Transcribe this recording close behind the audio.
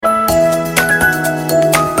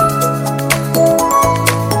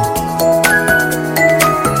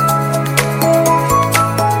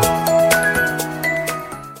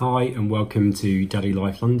welcome to Daddy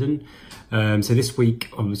Life London. So this week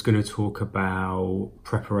I was going to talk about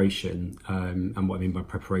preparation, and what I mean by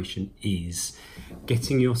preparation is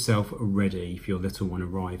getting yourself ready for your little one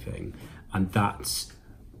arriving, and that's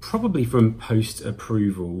probably from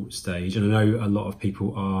post-approval stage. And I know a lot of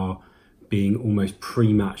people are being almost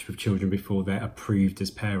pre-matched with children before they're approved as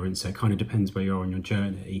parents, so it kind of depends where you are on your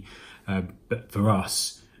journey, but for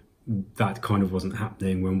us that kind of wasn't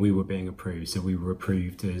happening when we were being approved. So we were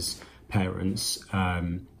approved as parents,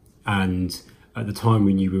 and at the time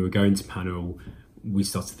we knew we were going to panel, we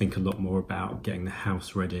started to think a lot more about getting the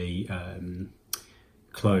house ready,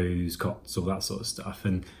 clothes, cots, all that sort of stuff.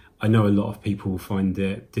 And I know a lot of people find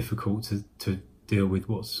it difficult to deal with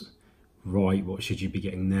what's right, what should you be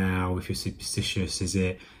getting now, if you're superstitious, is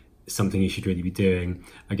it something you should really be doing?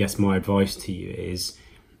 I guess my advice to you is,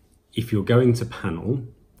 if you're going to panel,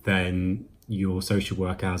 then your social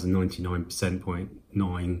worker has a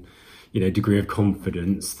 99.9 degree of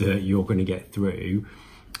confidence that you're going to get through.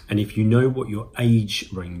 And if you know what your age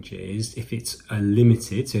range is, if it's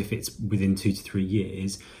limited, so if it's within 2 to 3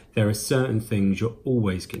 years, there are certain things you're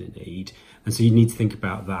always going to need, and so you need to think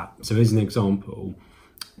about that. So as an example,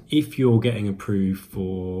 if you're getting approved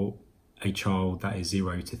for a child that is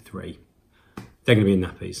 0 to 3, they're going to be in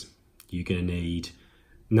nappies. You're going to need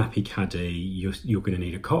nappy caddy, you're going to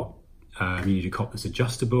need a cot, you need a cot that's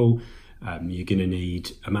adjustable, you're going to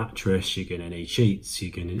need a mattress, you're going to need sheets,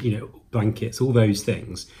 you're going to, blankets, all those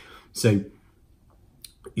things. So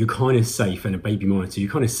you're kind of safe, and a baby monitor,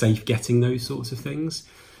 you're kind of safe getting those sorts of things.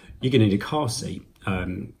 You're going to need a car seat.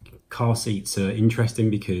 Car seats are interesting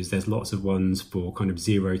because there's lots of ones for kind of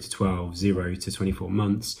 0 to 12, 0 to 24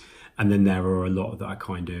 months. And then there are a lot that are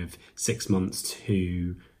kind of 6 months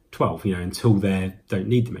to 12, until they don't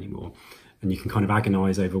need them anymore. And you can kind of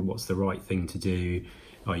agonize over what's the right thing to do.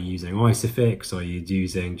 Are you using Isofix? Are you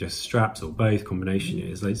using just straps, or both? Combination?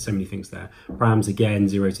 There's so many things there. Prams, again,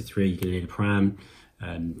 0 to 3, you're going to need a pram.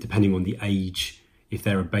 Depending on the age, if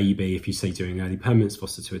they're a baby, if you say doing early permanence,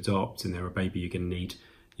 foster to adopt, and they're a baby, you're going to need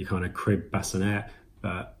your kind of crib bassinet.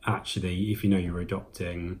 But actually, if you're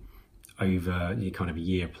adopting over kind of a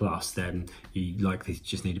year plus, then you likely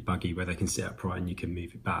just need a buggy where they can sit upright and you can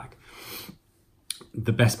move it back.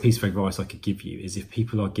 The best piece of advice I could give you is, if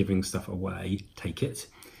people are giving stuff away, take it.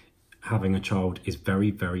 Having a child is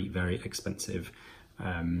very, very, very expensive.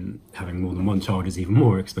 Having more than one child is even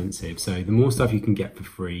more expensive. So the more stuff you can get for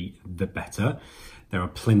free, the better. There are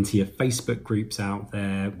plenty of Facebook groups out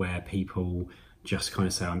there where people just kind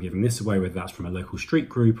of say, I'm giving this away, whether that's from a local street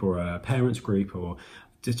group or a parents group, or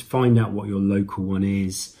just find out what your local one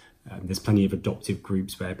is. There's plenty of adoptive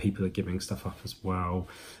groups where people are giving stuff up as well.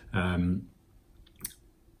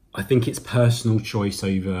 I think it's personal choice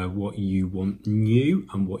over what you want new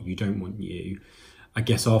and what you don't want new. I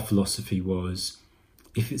guess our philosophy was,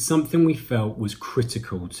 if it's something we felt was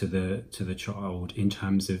critical to the child in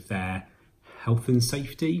terms of their health and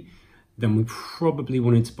safety, then we probably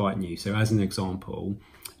wanted to buy it new. So as an example,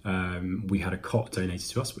 we had a cot donated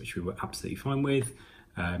to us, which we were absolutely fine with.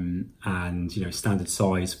 And standard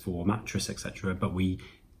size for mattress, etc. But we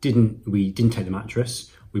didn't take the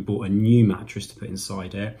mattress. We bought a new mattress to put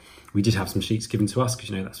inside it. We did have some sheets given to us,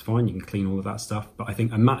 because that's fine, you can clean all of that stuff. But I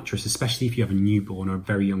think a mattress, especially if you have a newborn or a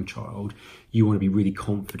very young child, you want to be really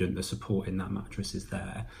confident the support in that mattress is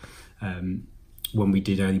there. When we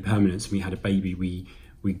did early permanence and we had a baby,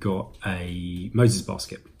 we got a Moses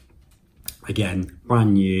basket. Again,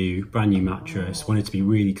 brand new mattress. Wanted to be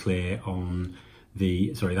really clear on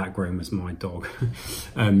that groan was my dog.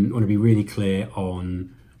 Want to be really clear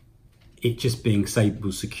on it just being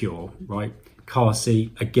stable, secure, right? Car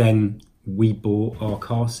seat, again, we bought our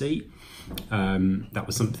car seat. That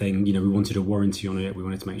was something, we wanted a warranty on it. We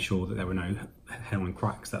wanted to make sure that there were no hair and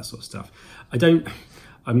cracks, that sort of stuff.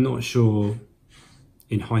 I'm not sure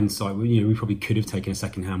in hindsight, we probably could have taken a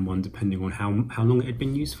second-hand one depending on how long it had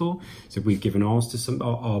been used for. So if we've given ours to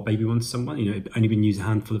our baby one to someone, it'd only been used a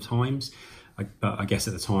handful of times. But I guess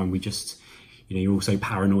at the time we just, you're also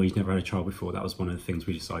paranoid, you've never had a child before. That was one of the things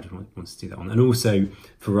we decided we wanted to do that on. And also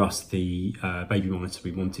for us, the baby monitor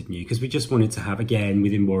we wanted new, because we just wanted to have, again,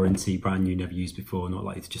 within warranty, brand new, never used before, not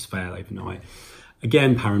likely to just fail overnight.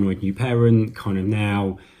 Again, paranoid new parent, kind of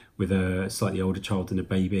now with a slightly older child than a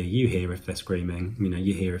baby, you hear if they're screaming,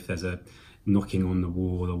 you hear if there's a knocking on the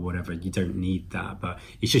wall or whatever. You don't need that, but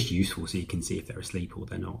it's just useful so you can see if they're asleep or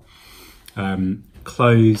they're not.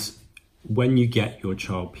 Clothes. When you get your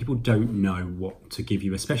child, people don't know what to give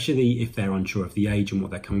you, especially if they're unsure of the age and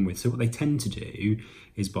what they're coming with. So what they tend to do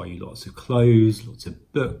is buy you lots of clothes, lots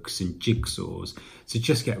of books and jigsaws. So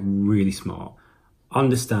just get really smart.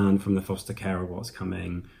 Understand from the foster carer what's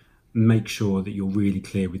coming. make sure that you're really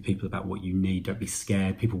clear with people about what you need. Don't be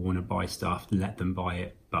scared. People want to buy stuff, let them buy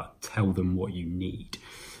it, but tell them what you need.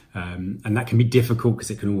 And that can be difficult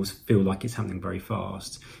because it can always feel like it's happening very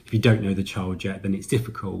fast. If you don't know the child yet, then it's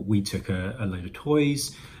difficult. We took a load of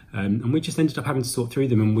toys, and we just ended up having to sort through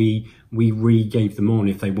them, and we re-gave them on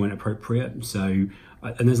if they weren't appropriate. So,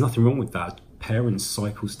 and there's nothing wrong with that. Parents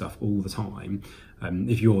cycle stuff all the time.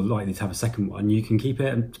 If you're likely to have a second one, you can keep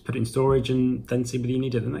it and put it in storage and then see whether you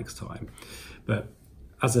need it the next time. But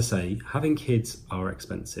as I say, having kids are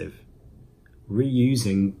expensive.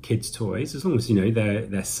 Reusing kids' toys, as long as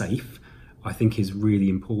they're safe, I think is really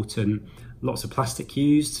important. Lots of plastic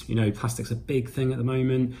used. Plastic's a big thing at the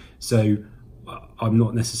moment. So I'm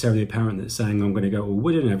not necessarily a parent that's saying I'm going to go all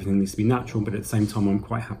wooden and everything needs to be natural, but at the same time I'm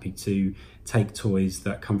quite happy to take toys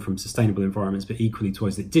that come from sustainable environments, but equally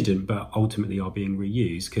toys that didn't, but ultimately are being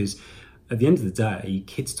reused. Because at the end of the day,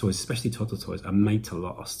 kids' toys, especially toddler toys, are made to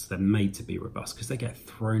last. They're made to be robust because they get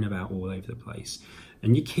thrown about all over the place.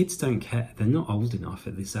 And your kids don't care. They're not old enough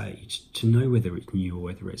at this age to know whether it's new or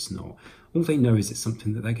whether it's not. All they know is it's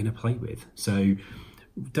something that they're going to play with. So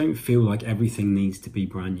don't feel like everything needs to be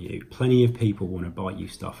brand new. Plenty of people want to buy you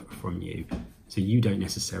stuff from you, so you don't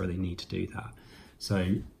necessarily need to do that.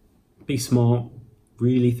 So be smart,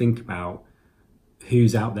 really think about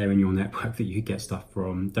who's out there in your network that you could get stuff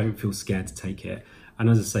from. Don't feel scared to take it. And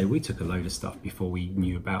as I say, we took a load of stuff before we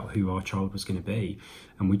knew about who our child was going to be,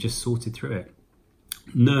 and we just sorted through it.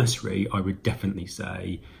 Nursery, I would definitely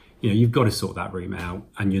say, you've got to sort that room out,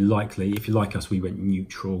 and you're likely, if you're like us, we went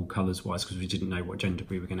neutral colours wise because we didn't know what gender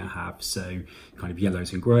we were going to have, so kind of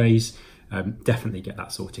yellows and greys. Definitely get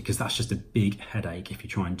that sorted, because that's just a big headache if you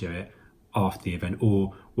try and do it after the event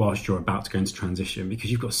or whilst you're about to go into transition, because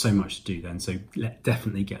you've got so much to do then. So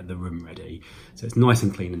definitely get the room ready so it's nice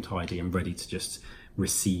and clean and tidy and ready to just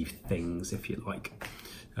receive things, if you like.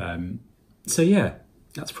 So yeah,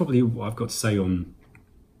 that's probably what I've got to say on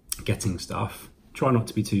getting stuff. Try not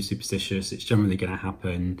to be too superstitious. It's generally going to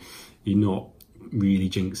happen. You're not really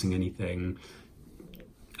jinxing anything.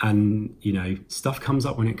 And, stuff comes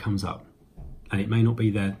up when it comes up. And it may not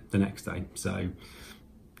be there the next day. So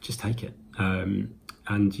just take it. And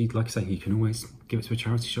like I say, you can always give it to a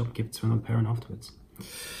charity shop, give it to another parent afterwards.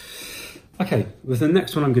 Okay, well, the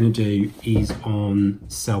next one I'm going to do is on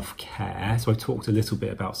self-care. So I talked a little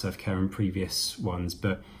bit about self-care in previous ones,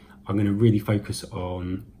 but I'm going to really focus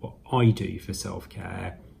on what I do for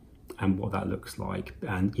self-care and what that looks like.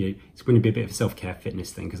 And it's going to be a bit of a self-care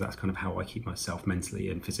fitness thing, because that's kind of how I keep myself mentally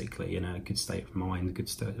and physically in a good state of mind, a good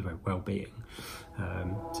state of well-being.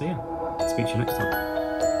 So yeah, speak to you next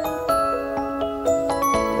time.